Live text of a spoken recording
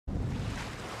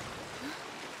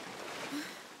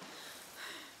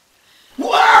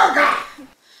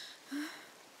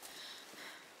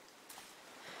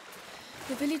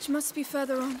village must be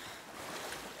further on.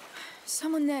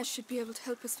 Someone there should be able to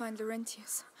help us find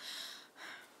Laurentius.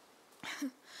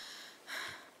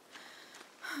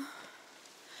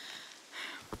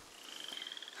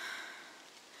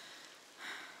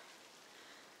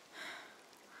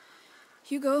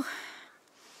 Hugo?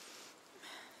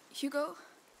 Hugo?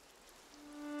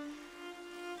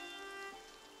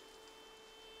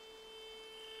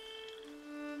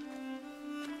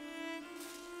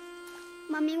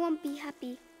 Mummy won't be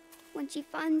happy when she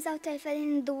finds out I fell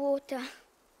in the water.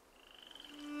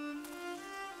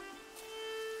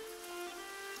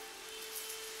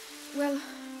 Well,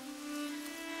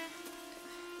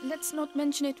 let's not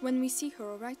mention it when we see her,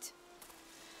 all right?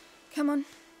 Come on.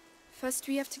 First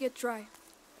we have to get dry.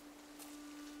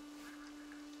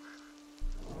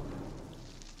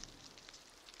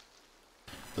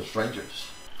 The strangers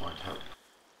find hope.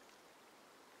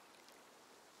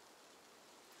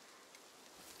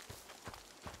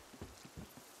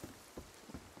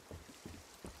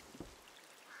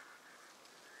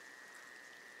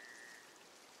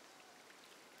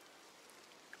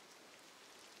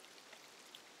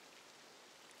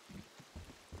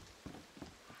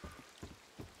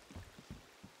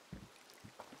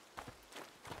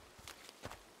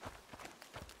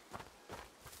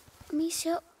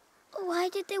 Amicia, why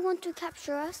did they want to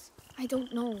capture us? I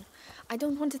don't know. I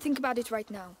don't want to think about it right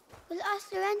now. We'll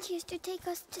ask Laurentius to take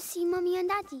us to see Mummy and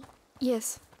Daddy.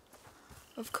 Yes,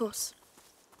 of course.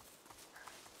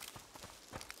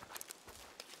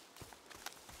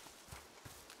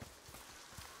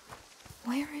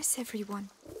 Where is everyone?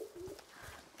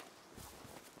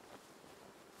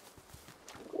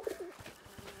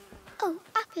 Oh,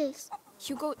 apples.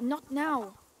 Hugo, not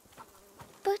now.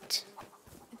 But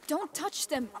Don't touch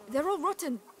them. They're all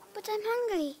rotten. I'm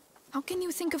hungry. How can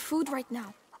you think of food right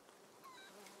now?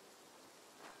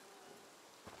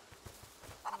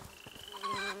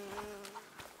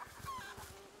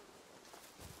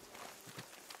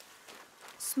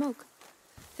 Smoke.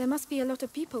 There must be a lot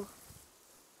of people.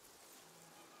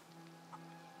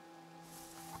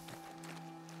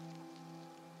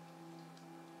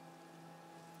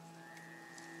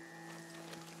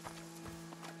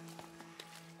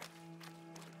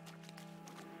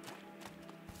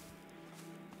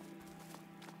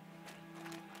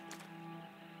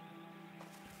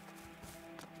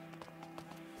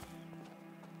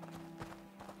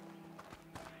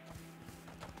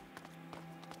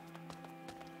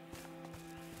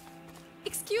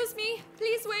 Excuse me,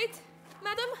 please wait.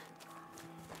 Madam?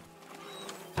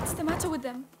 What's the matter with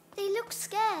them? They look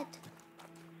scared.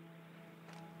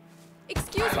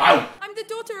 Excuse me, Hello? I'm the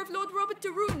daughter of Lord Robert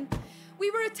de Rune.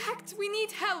 We were attacked, we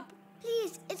need help.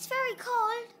 Please, it's very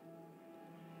cold.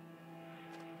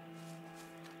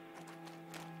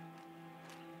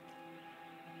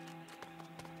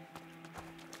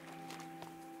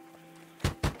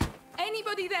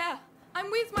 Anybody there? I'm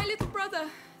with my little brother.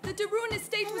 The de Rune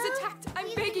estate was Hello? attacked. I'm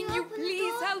Please, begging can you, you open the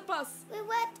please door? help us. We're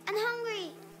wet and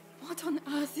hungry. What on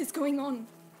earth is going on?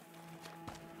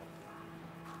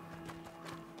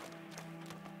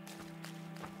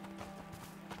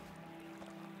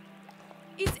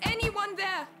 Is anyone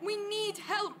there? We need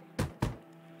help.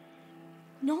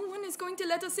 No one is going to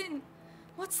let us in.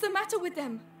 What's the matter with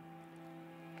them?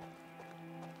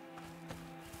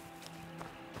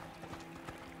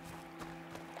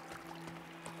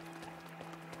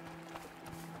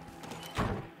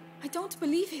 I don't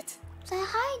believe it. They're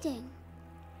hiding.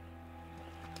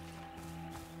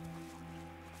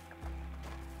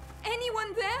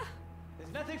 Anyone there?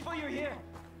 There's nothing for you here.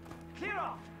 Clear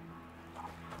off.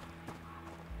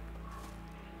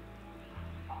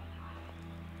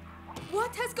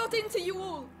 What has got into you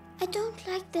all? I don't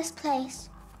like this place.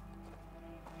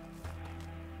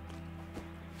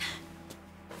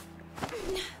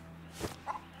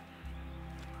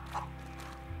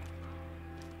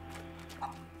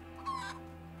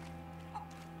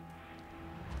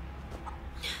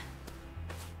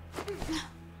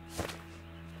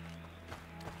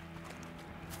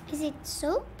 Is it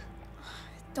soap?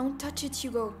 Don't touch it,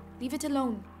 Hugo. Leave it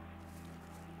alone.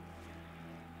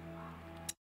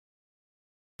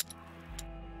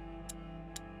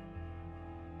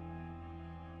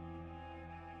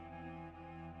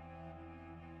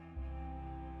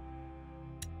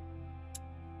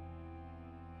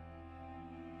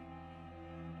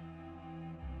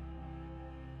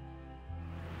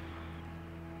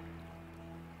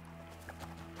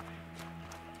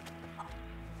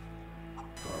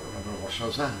 Gotta remember to wash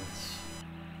those hands.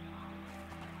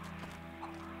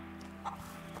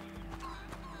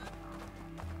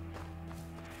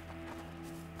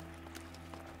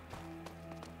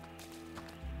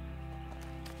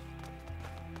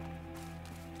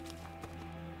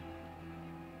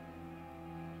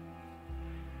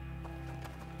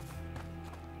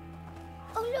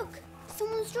 look!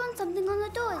 Someone's drawn something on the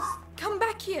doors. Come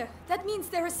back here. That means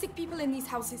there are sick people in these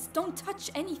houses. Don't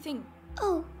touch anything.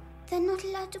 Oh, they're not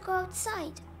allowed to go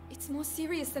outside. It's more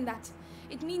serious than that.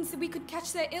 It means that we could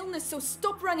catch their illness, so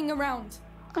stop running around.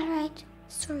 All right,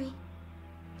 sorry.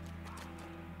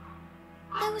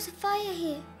 There was a fire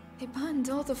here. They burned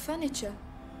all the furniture.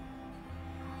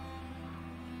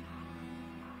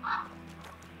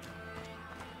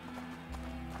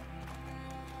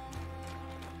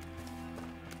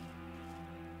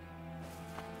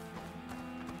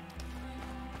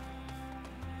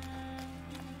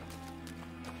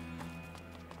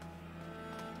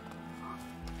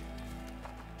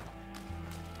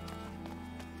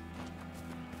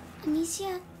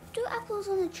 Amicia, do apples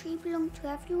on a tree belong to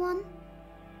everyone?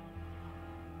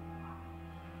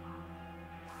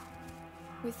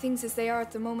 With things as they are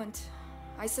at the moment,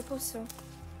 I suppose so.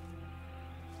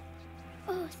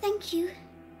 Oh, thank you.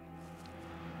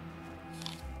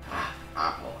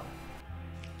 Apple.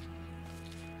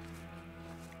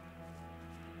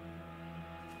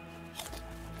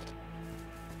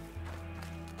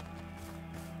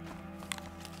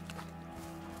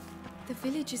 The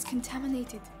village is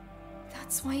contaminated.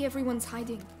 That's why everyone's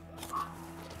hiding.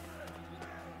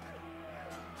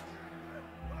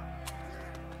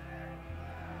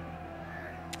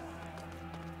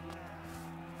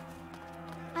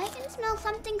 I can smell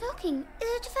something cooking. Is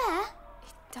it fair?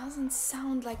 It doesn't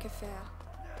sound like a fair.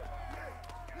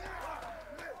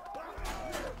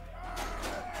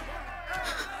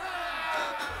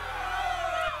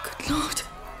 Good Lord.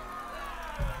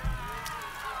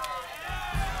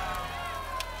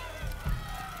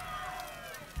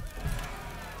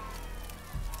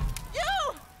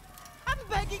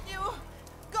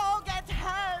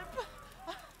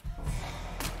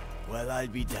 Well, I'll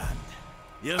be damned.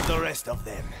 Here's the rest of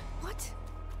them. What?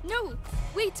 No,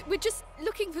 wait, we're just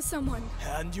looking for someone.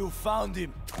 And you found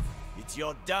him. It's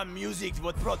your damn music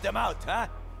what brought them out, huh?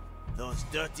 Those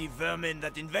dirty vermin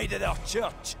that invaded our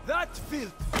church. That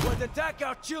filth would attack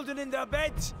our children in their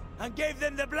beds and gave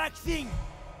them the black thing.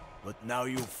 But now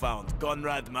you found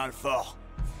Conrad Malfour.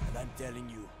 And I'm telling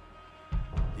you,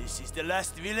 this is the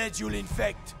last village you'll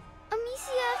infect.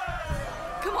 Amicia!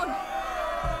 Come on.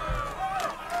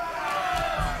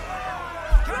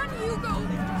 Run, Hugo!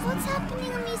 What's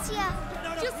happening, Amicia?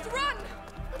 Just run!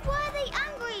 But why are they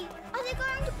angry? Are they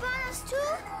going to burn us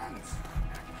too?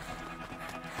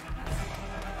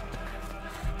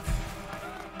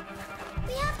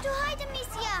 We have to hide,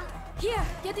 Amicia! Here,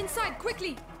 get inside,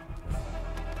 quickly!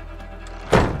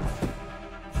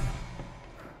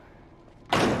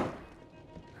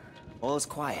 All's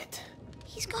quiet.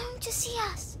 He's going to see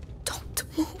us. Don't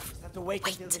move. Have to wait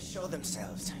until they show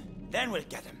themselves. Then we'll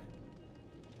get them.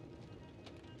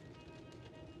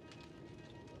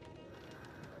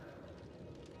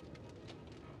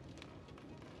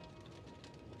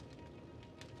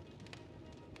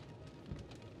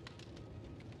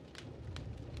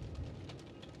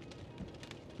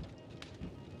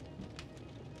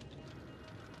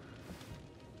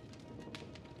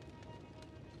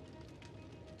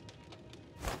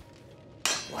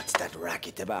 What's that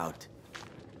racket about?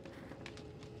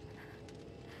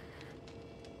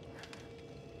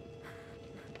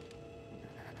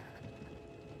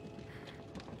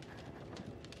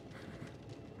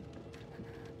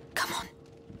 Come on.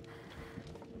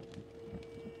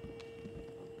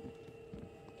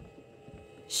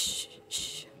 Shh,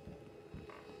 shh.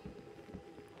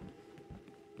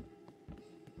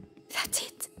 That's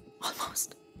it.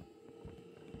 Almost.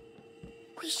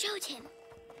 We showed him.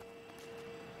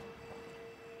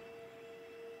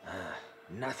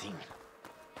 Nothing.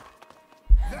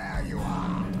 There you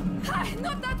are! Ah,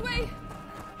 not that way!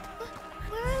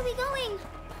 Where are we going?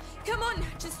 Come on,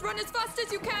 just run as fast as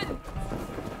you can!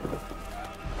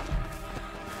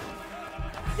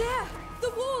 There!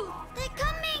 The wall! They're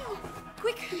coming!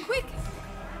 Quick, quick! They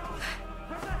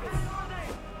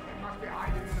must be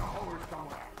hiding in a hole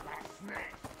somewhere, like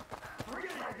snakes.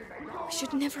 We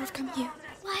should never have come here.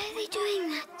 Why are they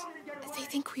doing that? They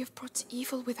think we have brought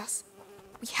evil with us.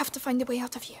 We have to find a way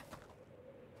out of here.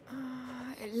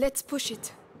 Let's push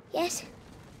it. Yes.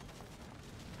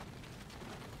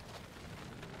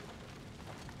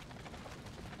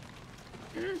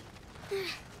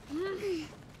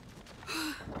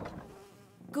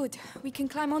 Good. We can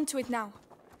climb onto it now.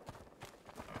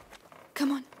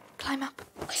 Come on, climb up.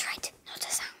 All right, not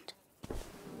a sound.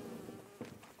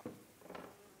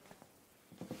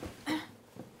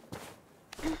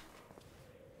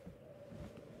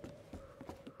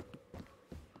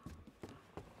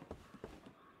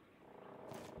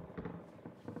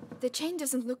 The chain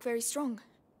doesn't look very strong.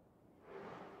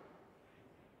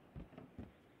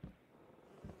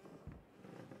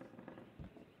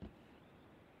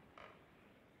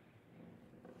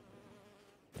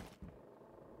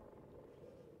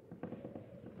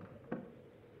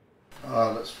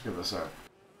 Let's figure this out.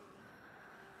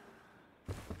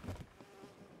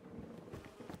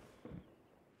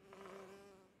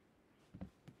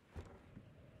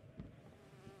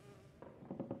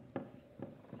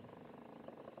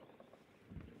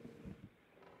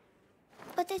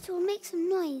 But it will make some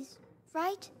noise,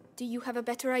 right? Do you have a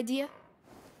better idea?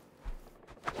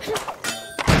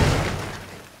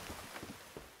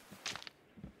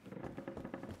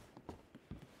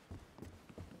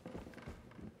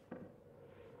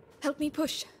 Help me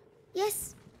push.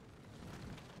 Yes.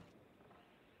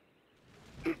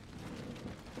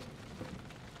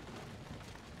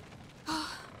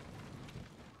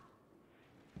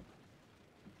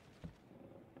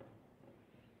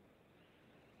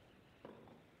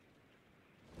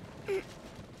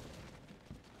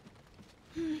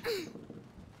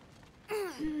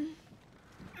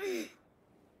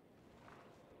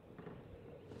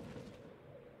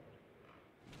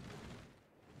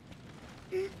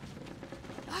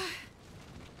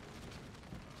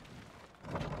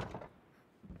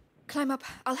 Climb up.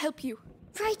 I'll help you.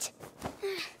 Right.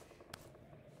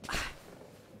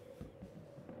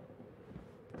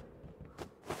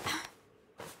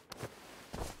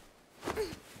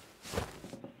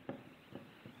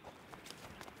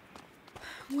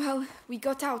 Well, we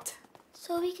got out.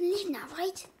 So we can leave now,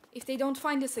 right? If they don't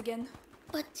find us again.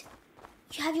 But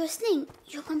you have your sling.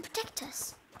 You can protect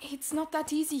us. It's not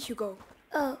that easy, Hugo.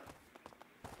 Oh.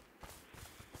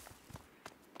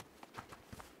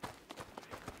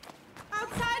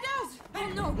 Outsiders! Oh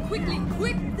no, quickly,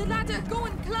 quick! The ladder! Go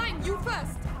and climb, you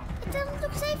first! It doesn't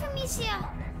look safe, Amicia.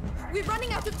 We're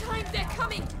running out of time, they're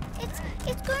coming! It's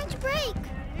going to break.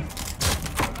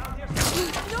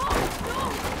 No!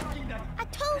 No! I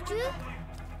told you.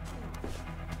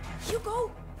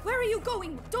 Hugo! Where are you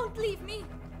going? Don't leave me!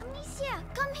 Amicia,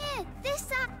 come here. This,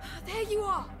 There you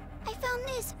are! I found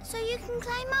this, so you can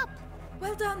climb up.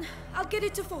 Well done. I'll get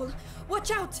it to fall.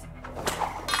 Watch out!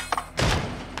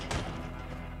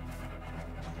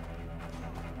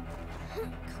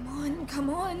 Come on, come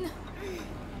on!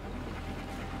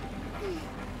 Here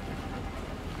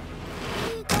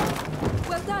you go.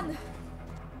 Well done!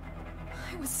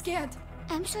 I was scared.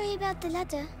 I'm sorry about the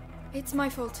ladder. It's my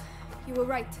fault. You were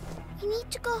right. We need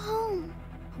to go home.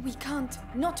 We can't.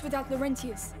 Not without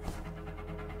Laurentius.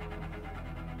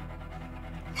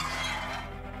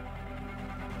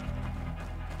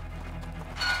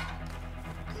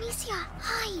 Amicia,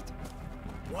 hide.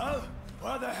 Well,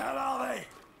 where the hell are they?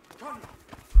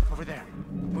 Over there.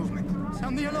 Movement.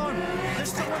 Sound the alarm.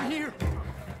 There's someone here.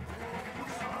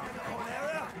 Whole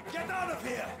area? Get out of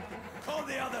here! Call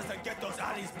the others and get those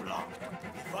alleys blocked.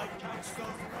 If I catch those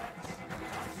rats,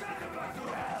 I'll send them back to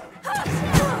hell!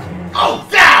 Oh,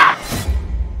 that!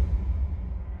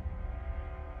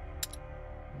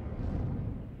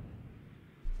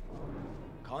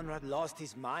 Conrad lost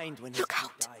his mind when his kid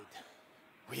died.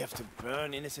 We have to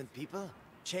burn innocent people?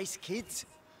 Chase kids?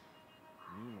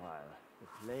 Meanwhile, the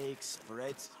plague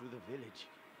spreads through the village.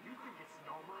 You think it's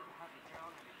normal to have a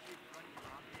town and the kids running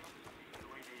around the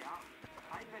way they are?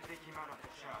 I bet they came out of the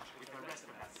church with the rest of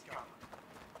that scum.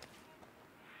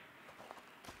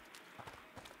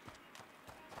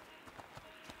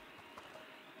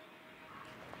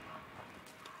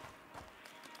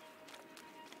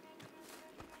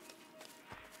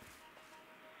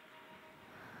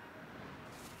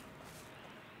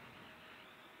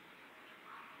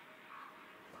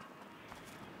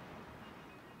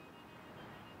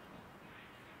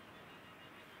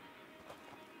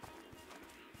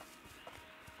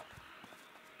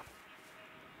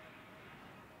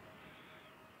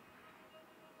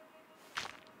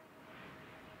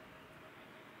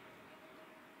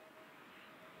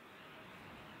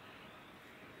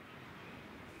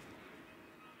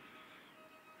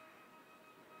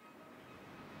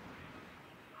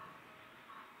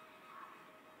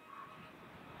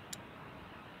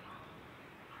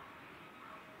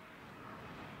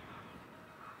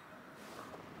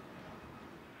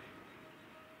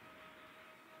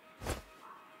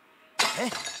 Eh?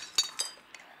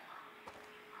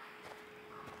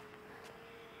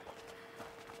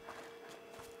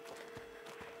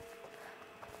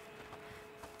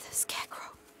 The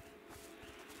scarecrow.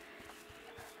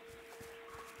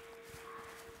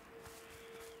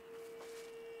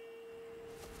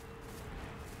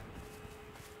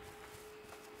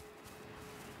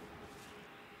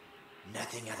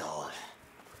 Nothing at all.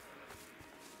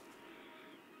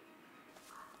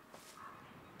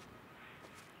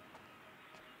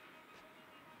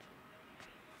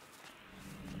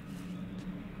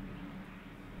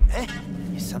 Eh?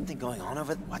 Is something going on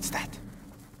over there? What's that?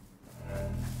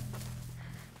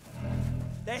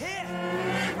 They're here!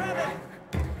 Grab them!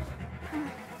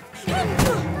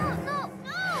 No!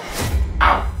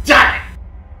 Oh, damn it!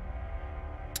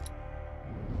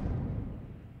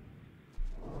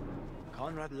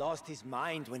 Conrad lost his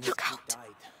mind when his kid died.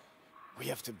 We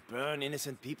have to burn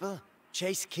innocent people?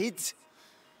 Chase kids?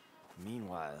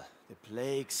 Meanwhile, the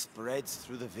plague spreads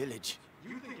through the village.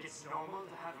 You think it's normal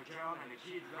to have a girl and a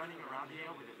kid running around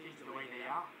here with the things the way they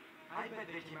are? I bet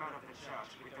they came out of the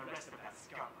church with the rest of that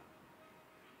scum.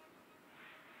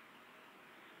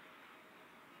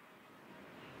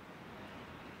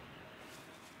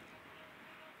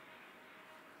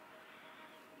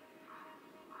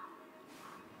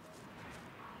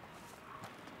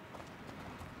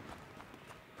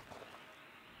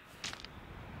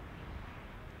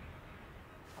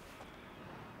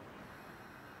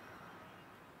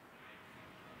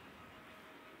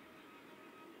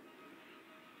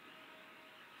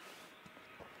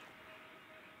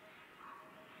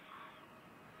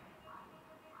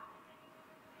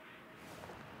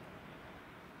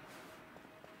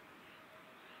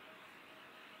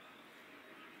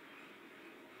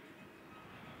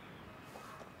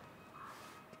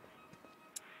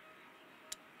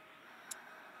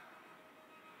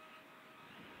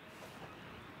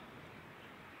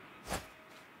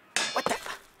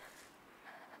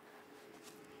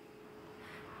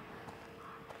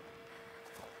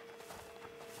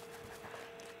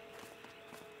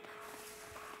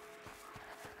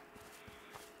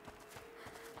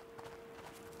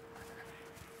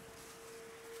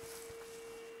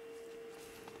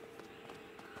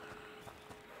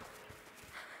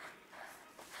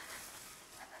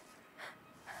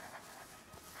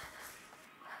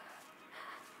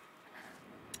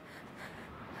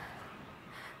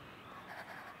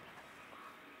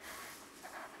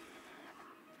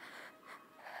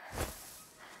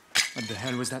 What the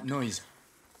hell was that noise?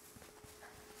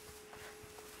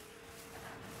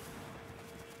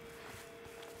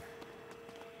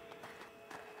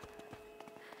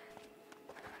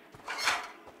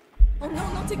 Oh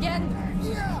no, not again!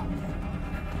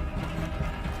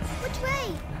 Which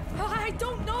way? Oh, I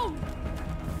don't know!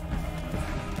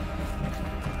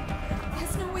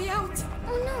 There's no way out!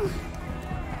 Oh no!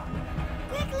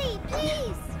 Quickly,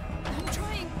 please! I'm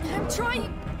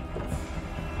trying!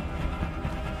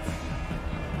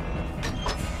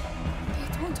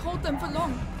 It won't hold them for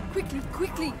long.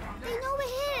 Quickly! They know we're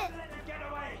here! Get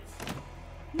away!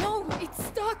 No, it's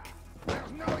stuck!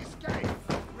 There's no escape!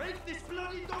 Break this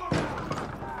bloody door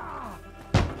out!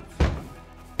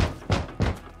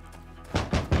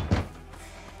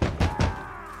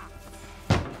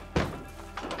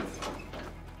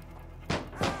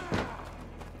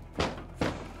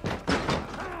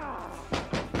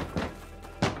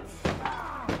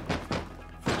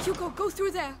 Hugo, go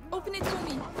through there! Open it for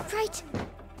me! Right!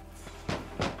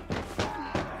 What the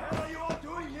hell are you all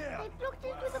doing here? They blocked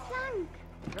it with a plank!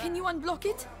 Can you unblock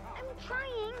it? I'm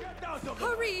trying! Get out of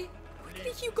Hurry!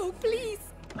 Quickly, Hugo,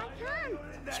 please! I can't!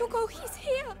 Hugo, he's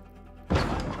here!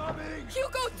 coming!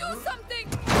 Hugo, do something!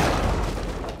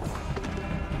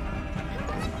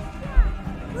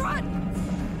 Run!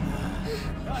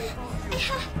 I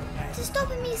have to stop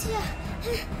Amicia!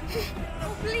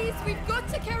 Oh, please, we've got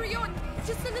to carry on!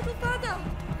 Just a little further!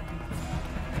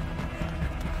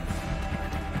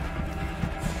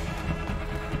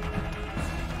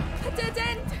 A dead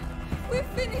end! We're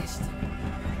finished!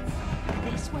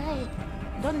 This way.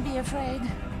 Don't be afraid.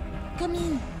 Come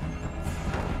in.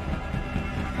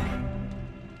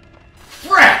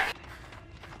 Frick!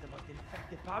 The most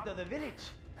infected part of the village.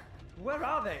 Where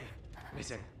are they?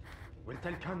 Listen, we'll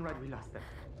tell Conrad we lost them.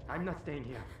 I'm not staying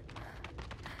here.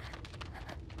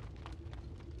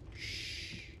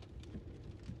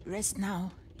 Rest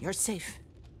now. You're safe.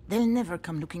 They'll never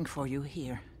come looking for you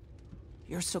here.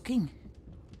 You're soaking.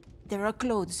 There are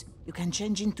clothes you can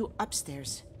change into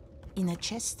upstairs. In a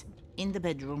chest in the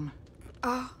bedroom.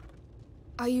 Are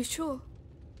you sure?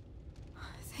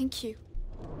 Thank you.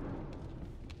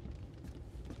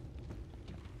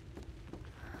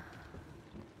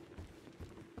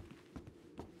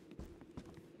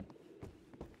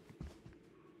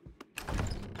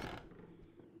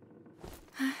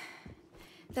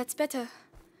 That's better.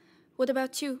 What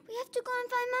about you? We have to go and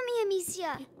find Mummy,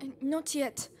 Amicia! Not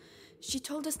yet. She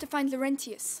told us to find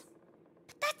Laurentius.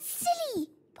 But that's silly!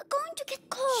 We're going to get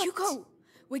caught! Hugo!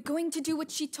 We're going to do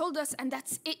what she told us and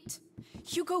that's it.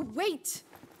 Hugo, wait!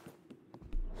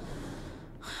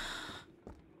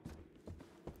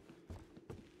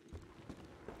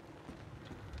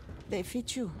 They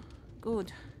fit you.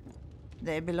 Good.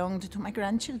 They belonged to my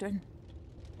grandchildren.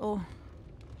 Oh.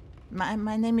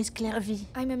 My name is Clairvy.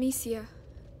 I'm Amicia.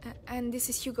 And this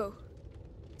is Hugo.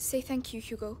 Say thank you,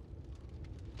 Hugo.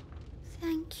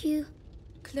 Thank you.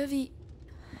 Clovey,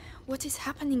 what is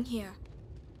happening here?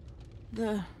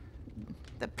 The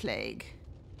plague.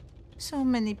 So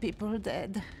many people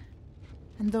dead.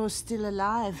 And those still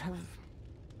alive have...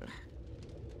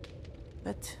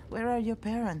 But where are your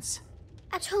parents?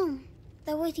 At home.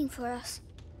 They're waiting for us.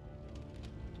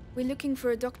 We're looking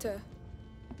for a doctor.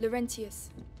 Laurentius.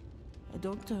 A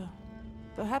doctor?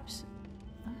 Perhaps?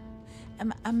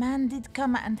 A man did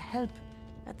come and help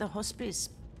at the hospice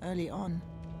early on.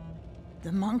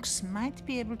 The monks might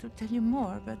be able to tell you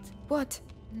more, but... What?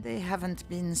 They haven't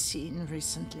been seen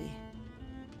recently.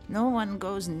 No one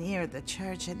goes near the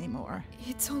church anymore.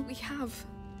 It's all we have.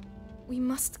 We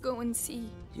must go and see.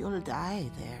 You'll die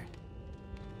there.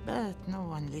 But no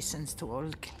one listens to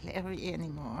old Clary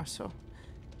anymore, so...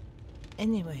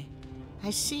 Anyway,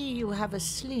 I see you have a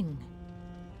sling.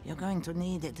 You're going to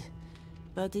need it.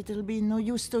 But it'll be no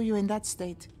use to you in that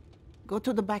state. Go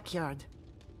to the backyard.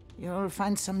 You'll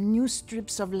find some new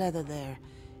strips of leather there.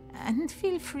 And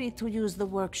feel free to use the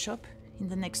workshop in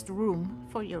the next room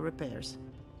for your repairs.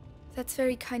 That's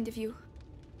very kind of you.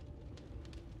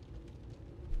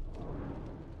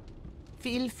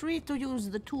 Feel free to use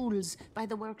the tools by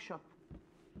the workshop.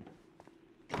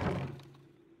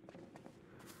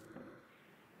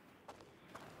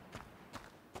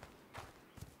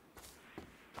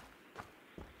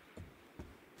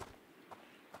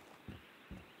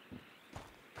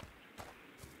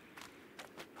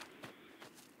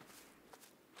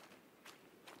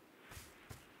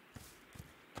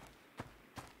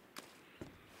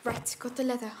 Right, got the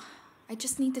leather. I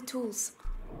just need the tools.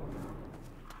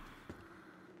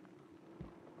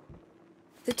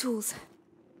 The tools.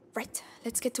 Right,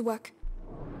 let's get to work.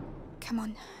 Come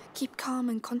on, keep calm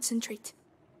and concentrate.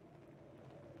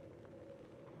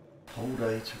 Whole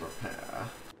day to repair.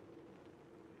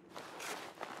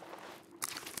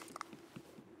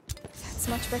 That's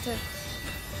much better.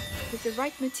 With the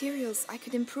right materials, I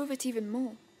could improve it even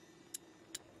more.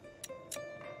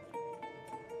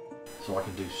 So I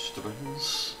can do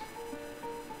strings.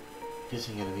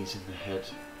 Hitting enemies in the head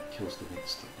kills them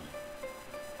instantly.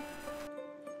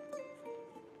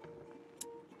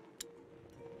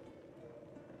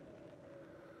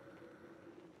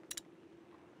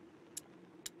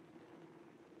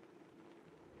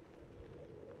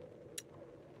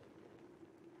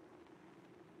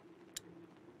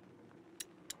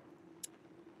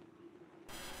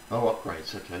 Oh,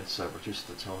 upgrades, okay, so reduce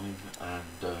the time and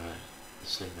the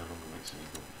sling no longer makes any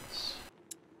noise.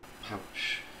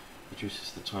 Pouch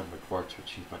reduces the time required to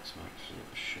achieve maximum accuracy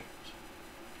of a shot.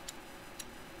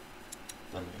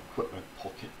 Then the equipment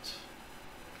pocket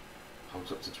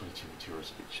holds up to 22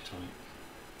 materials of each type.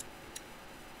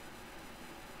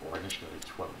 Or initially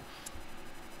 12.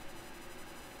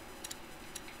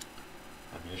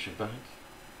 Ammunition bag.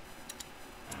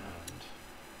 And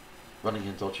running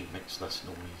and dodging makes less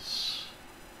noise.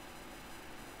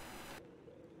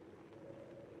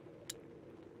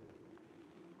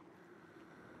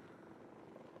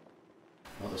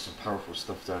 Well, there's some powerful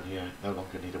stuff down here. No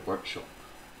longer need a workshop.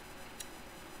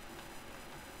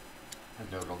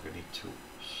 And no longer need tools.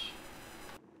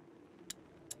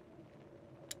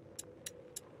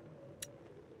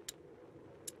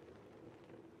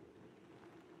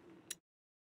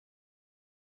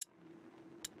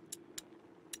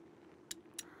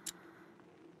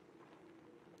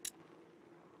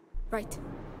 Right,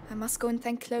 I must go and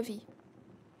thank Clovey.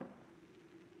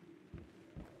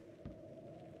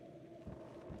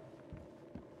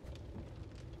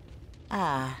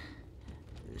 Ah,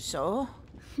 so?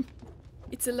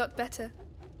 It's a lot better.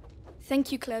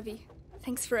 Thank you, Clovey.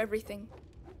 Thanks for everything.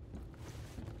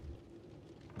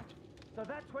 So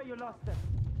that's where you lost them.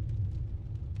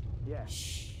 Yeah,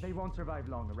 they won't survive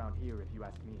long around here if you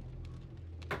ask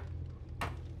me.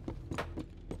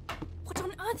 What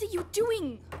on earth are you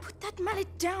doing? Put that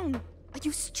mallet down. Are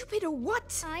you stupid or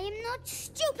what? I am not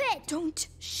stupid! Don't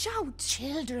shout.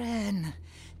 Children,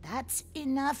 that's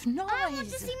enough noise. I want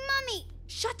to see Mummy!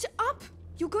 Shut up.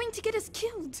 You're going to get us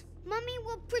killed. Mummy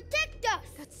will protect us!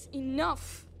 That's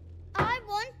enough. I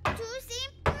want to see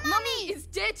Mummy! Mummy is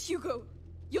dead, Hugo.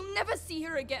 You'll never see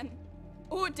her again.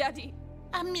 Or Daddy.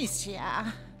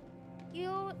 Amicia.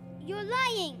 You're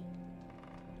lying.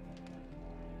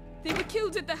 They were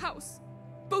killed at the house.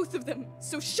 Both of them.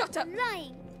 So shut up.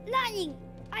 Lying.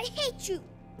 I hate you.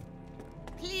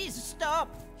 Please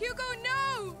stop. Hugo,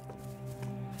 no!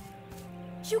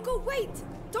 Hugo, wait!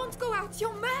 Don't go out.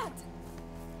 You're mad.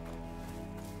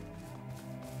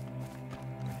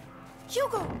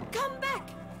 Hugo, come back!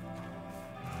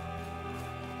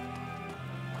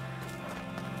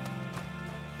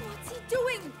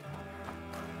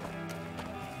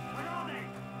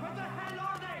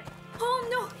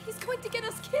 to get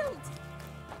us killed.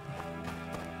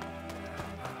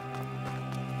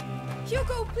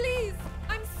 Hugo, please!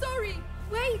 I'm sorry!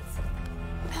 Wait!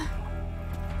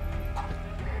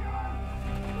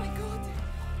 My God!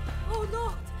 Oh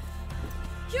Lord!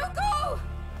 Hugo!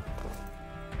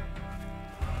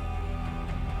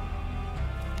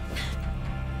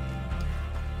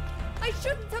 I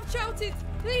shouldn't have shouted!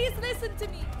 Please listen to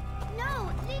me!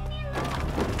 No, leave me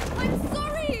alone. I'm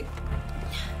sorry!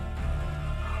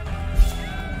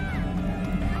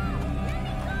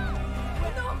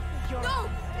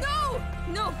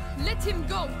 No, let him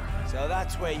go! So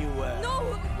that's where you were?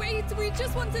 No, wait, we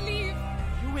just want to leave.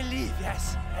 You will leave,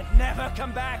 yes, and never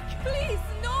come back. Please,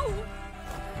 no!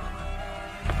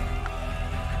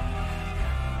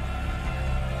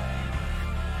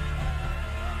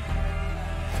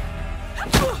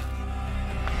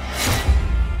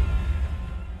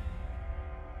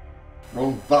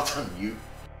 Wrong button, you.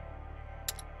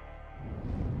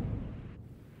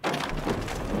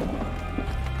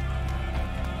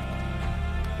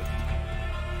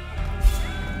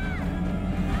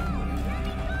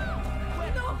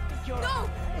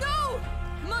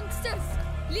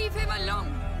 Leave him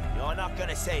alone! You're not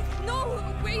gonna save him. No,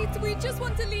 wait, we just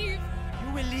want to leave.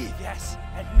 You will leave, yes,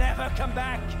 and never come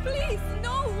back. Please,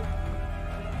 no!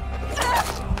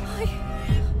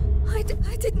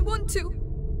 I didn't want to.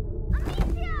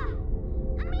 Amicia!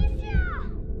 Amicia!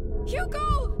 Hugo!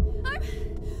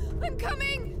 I'm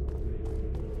coming!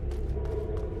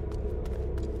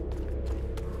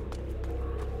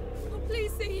 Oh,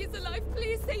 please say he's alive.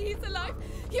 Please say he's alive.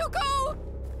 Hugo!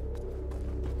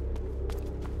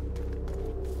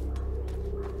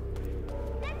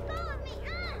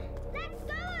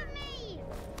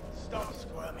 Stop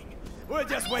squirming. We're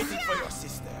just waiting for your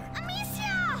sister.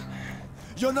 Amicia!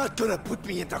 You're not gonna put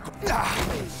me in the...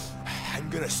 I'm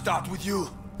gonna start with you.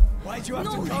 Why'd you have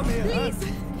No, to come here? please!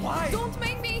 Huh? Why? Don't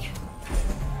make me!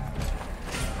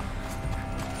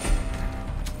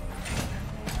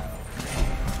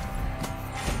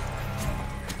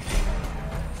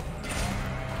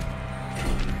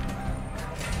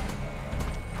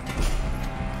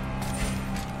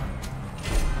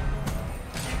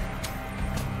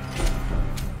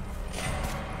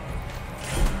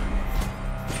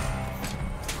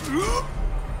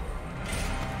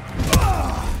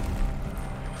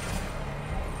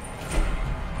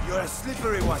 You're a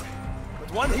slippery one,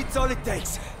 but one hit's all it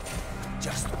takes.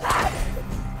 Just one.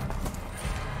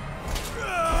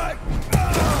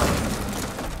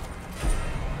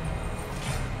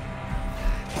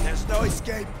 There's no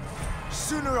escape.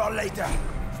 Sooner or later.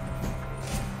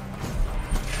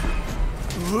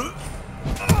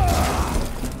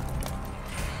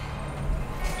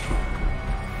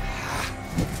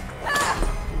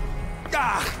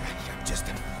 I'm just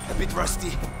a bit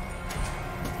rusty.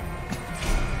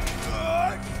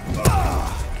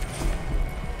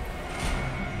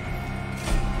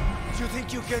 You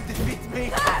think you can defeat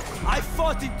me? I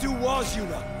fought in 2 wars, you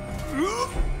know.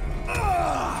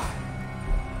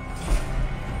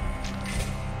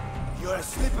 You're a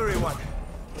slippery one.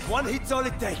 But one hit's all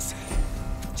it takes.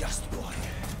 Just one.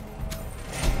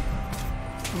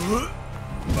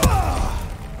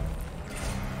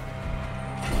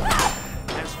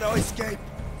 There's no escape.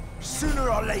 Sooner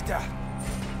or later.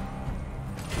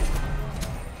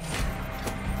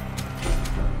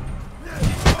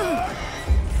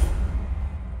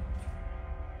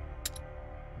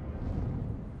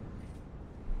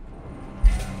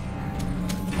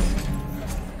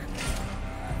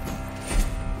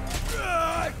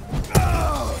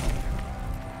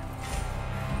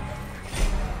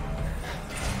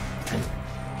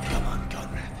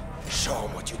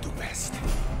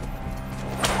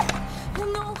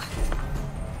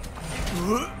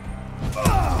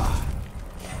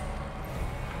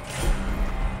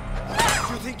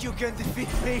 You can defeat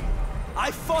me? I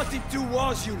fought in 2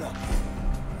 wars, you know.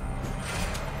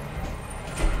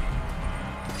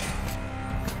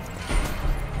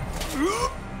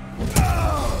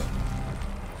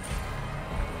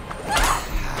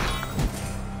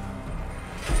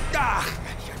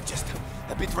 I'm just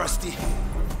a bit rusty.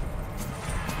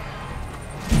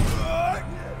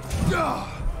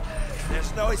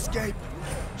 There's no escape.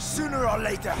 Sooner or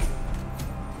later.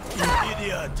 You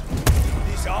idiot.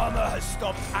 This armor has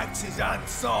stopped axes and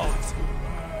swords.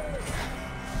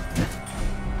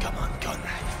 Come on,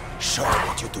 Conrad. Show me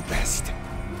what you do best.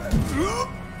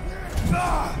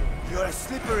 You're a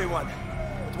slippery one.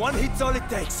 But one hit's all it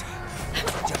takes.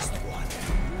 Just one.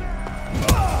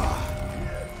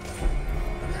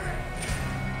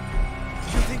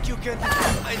 You think you can...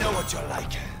 I know what you're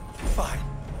like. Fine.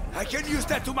 I can use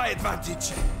that to my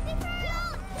advantage.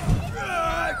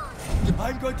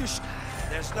 I'm going to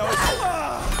There's no...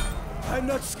 I'm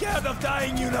not scared of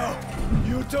dying, you know.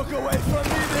 You took away from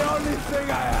me the only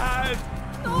thing I had.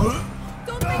 No!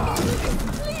 Don't make me do this,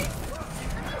 please!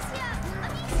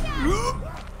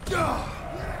 Amicia!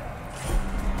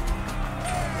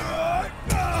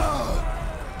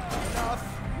 Enough.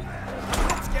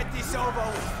 Let's get this over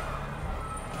with.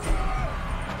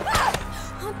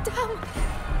 Oh, damn!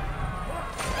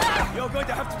 You're going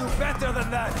to have to do better than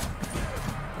that.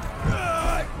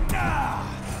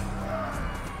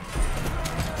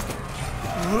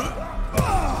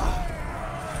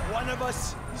 One of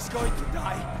us is going to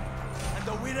die, and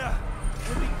the winner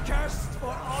will be cursed for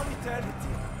all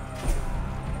eternity.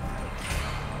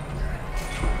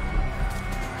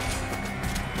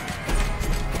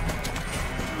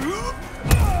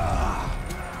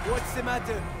 What's the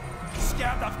matter?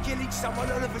 Scared of killing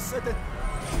someone all of a sudden?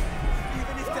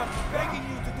 Even if they're begging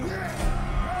you to do it.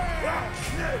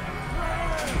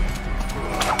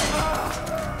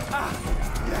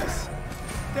 Yes.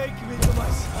 Take me to my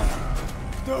son.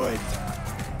 Do it.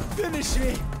 Finish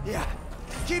me. Yeah.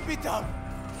 Keep it up.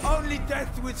 Only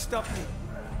death will stop me.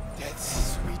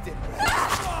 Death's sweet and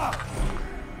rare.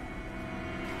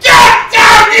 Get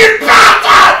down, you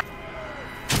bastard!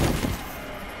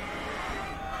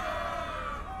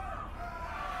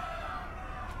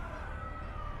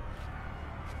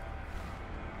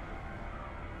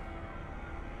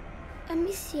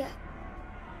 Amicia.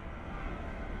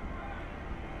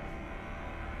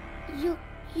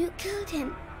 You killed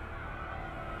him.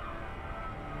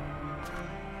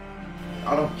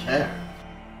 I don't care.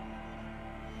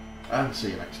 And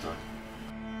see you next time.